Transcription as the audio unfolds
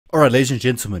Alright, ladies and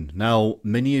gentlemen, now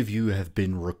many of you have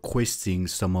been requesting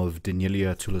some of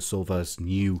Daneliya Tuleshova's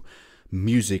new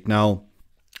music. Now,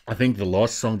 I think the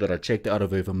last song that I checked out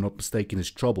of her, if I'm not mistaken, is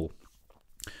Trouble.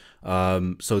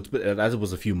 So it's as it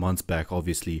was a few months back,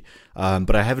 obviously,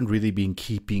 but I haven't really been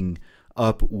keeping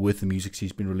up with the music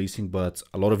she's been releasing. But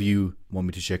a lot of you want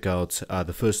me to check out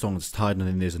the first song that's Tied, and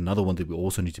then there's another one that we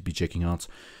also need to be checking out.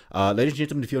 Ladies and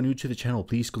gentlemen, if you're new to the channel,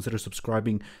 please consider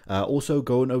subscribing. Also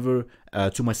going over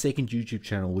to my second YouTube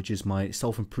channel, which is my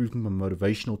self-improvement and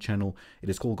motivational channel. It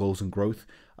is called Goals and Growth,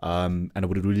 and I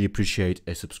would really appreciate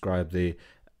a subscribe there.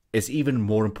 It's even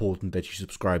more important that you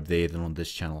subscribe there than on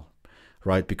this channel,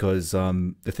 right? Because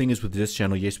the thing is with this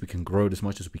channel, yes, we can grow it as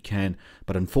much as we can,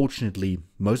 but unfortunately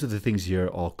most of the things here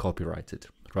are copyrighted,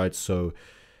 right? So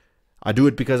I do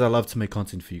it because I love to make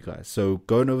content for you guys. So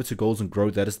going over to Goals and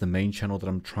Growth, that is the main channel that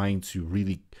I'm trying to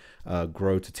really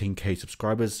grow to 10K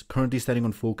subscribers. Currently standing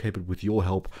on 4K, but with your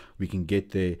help we can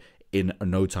get there in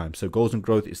no time. So Goals and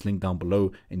Growth is linked down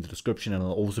below in the description, and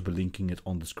I'll also be linking it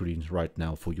on the screens right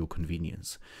now for your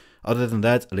convenience. Other than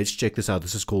that, let's check this out.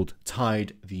 This is called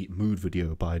Tied, the mood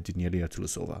video by Daneliya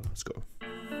Tuleshova. Let's go.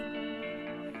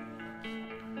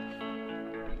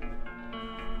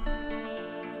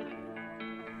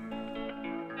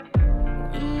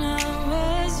 When I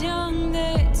was young,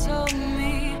 they told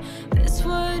me this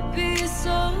would be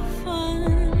so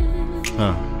fun.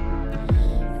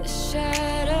 The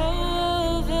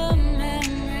shadow of a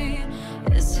memory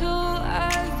is who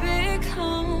I've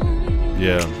become.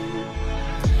 Yeah.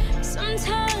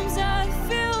 Sometimes I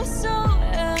feel so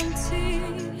empty,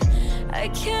 I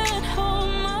can't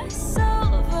hold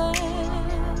myself up.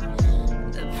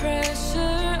 The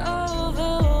pressure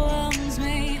overwhelms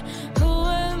me. Who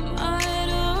am I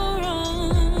to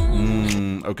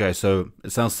run? Okay, so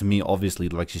it sounds to me obviously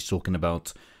like she's talking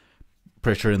about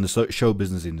pressure in the show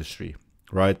business industry,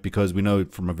 right? Because we know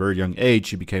from a very young age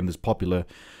she became this popular,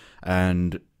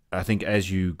 and I think as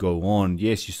you go on,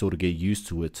 yes, you sort of get used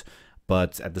to it,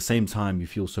 but at the same time you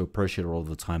feel so pressured all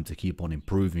the time to keep on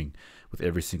improving with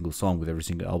every single song, with every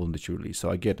single album that you release. So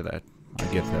I get that. I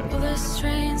get that. Well, the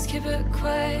strains keep it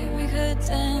quiet, we could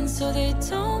dance so they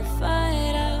don't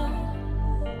fight out.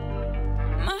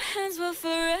 My hands will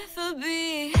forever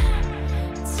be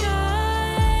tied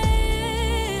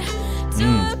to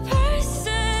a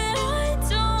person I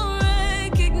don't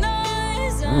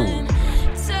recognize. I'm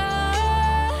tied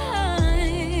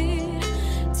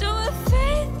to a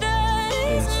faith that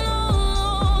is no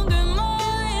longer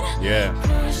mine. Yeah.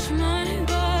 Push my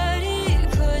body,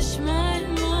 push my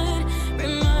mind,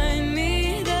 remind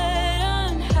me that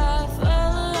I'm half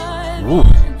alive. Ooh.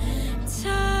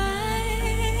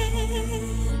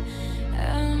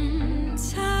 I'm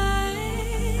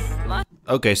tied.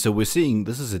 Okay, so we're seeing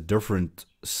this is a different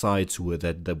side to her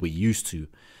that we're used to.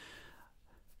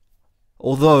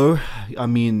 Although, I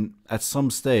mean, at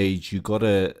some stage you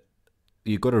gotta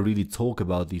really talk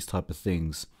about these type of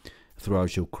things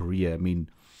throughout your career. I mean,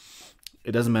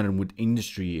 it doesn't matter what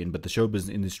industry you're in, but the show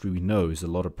business industry, we know, is a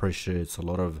lot of pressure. It's a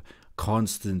lot of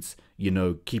constant, you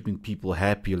know, keeping people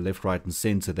happy left, right, and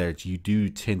center, that you do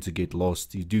tend to get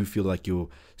lost. You do feel like you're,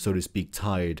 so to speak,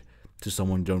 tied to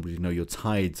someone you don't really know. You're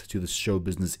tied to the show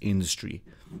business industry,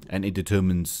 and it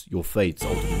determines your fate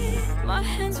ultimately. My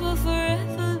hands will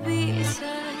forever be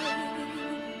tied.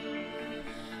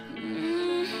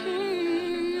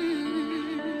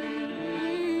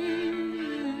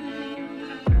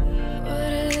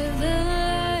 What if the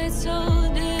lights so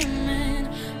dim and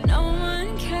no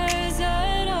one cares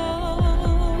at all?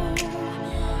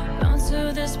 Bound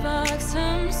to this box,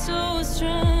 I'm so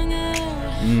strung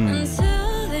out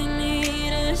until they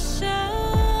need a show.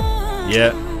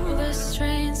 Yeah. The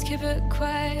strains keep it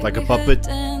quiet, Like a we puppet. could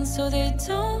dance so they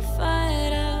don't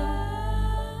fight out.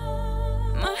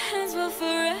 My hands will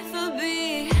forever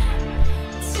be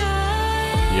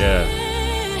tied. Yeah.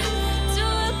 To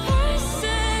a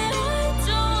person I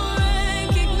don't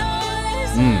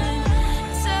recognize. I'm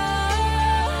tied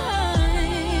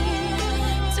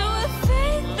to a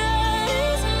faith that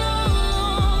is no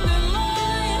longer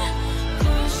mine.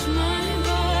 Push my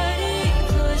body,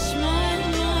 push my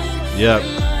mind. Yeah.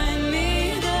 Remind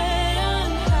me that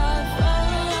I'm half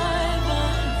alive.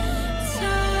 I'm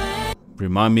tied.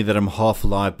 Remind me that I'm half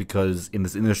alive, because in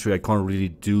this industry I can't really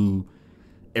do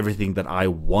everything that I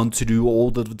want to do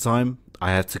all the time.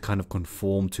 I have to kind of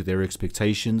conform to their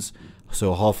expectations.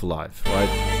 So half alive, right?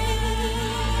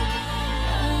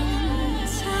 I'm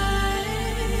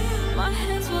tied. My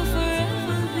hands will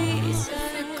forever be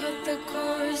tied. Cut the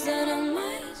cords that I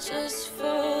might just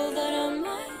fall, that I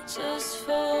might just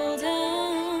fall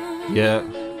down. Yeah.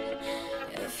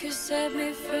 If you set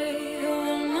me free, who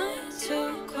am I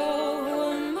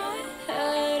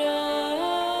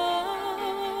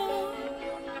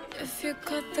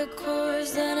cut the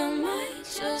cords, then I might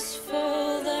just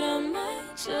fall, then I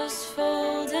might just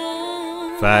fall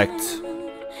down. Fact.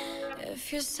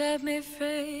 If you set me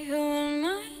free, who am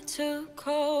I to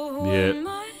call? Who Yeah. am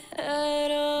I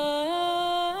at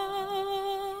all?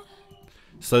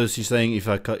 So she's saying, if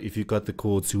you cut the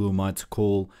cords, who am I to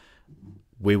call?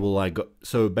 Where will I go?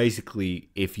 So basically,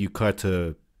 if you cut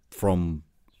her from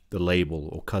the label,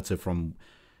 or cut her from,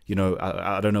 you know,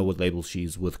 I don't know what label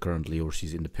she's with currently, or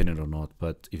she's independent or not,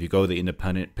 but if you go the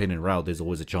independent route, there's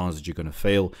always a chance that you're going to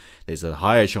fail. There's a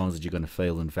higher chance that you're going to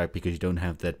fail, in fact, because you don't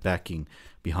have that backing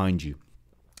behind you.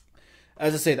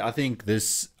 As I said, I think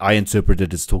this, I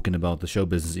interpreted as talking about the show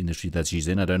business industry that she's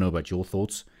in. I don't know about your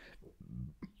thoughts,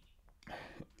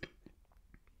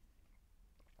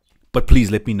 but please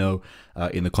let me know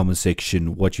in the comment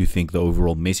section what you think the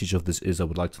overall message of this is. I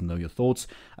would like to know your thoughts.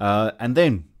 And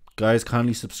then, guys,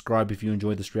 kindly subscribe if you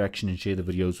enjoyed this reaction and share the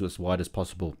videos as wide as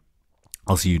possible.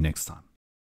 I'll see you next time.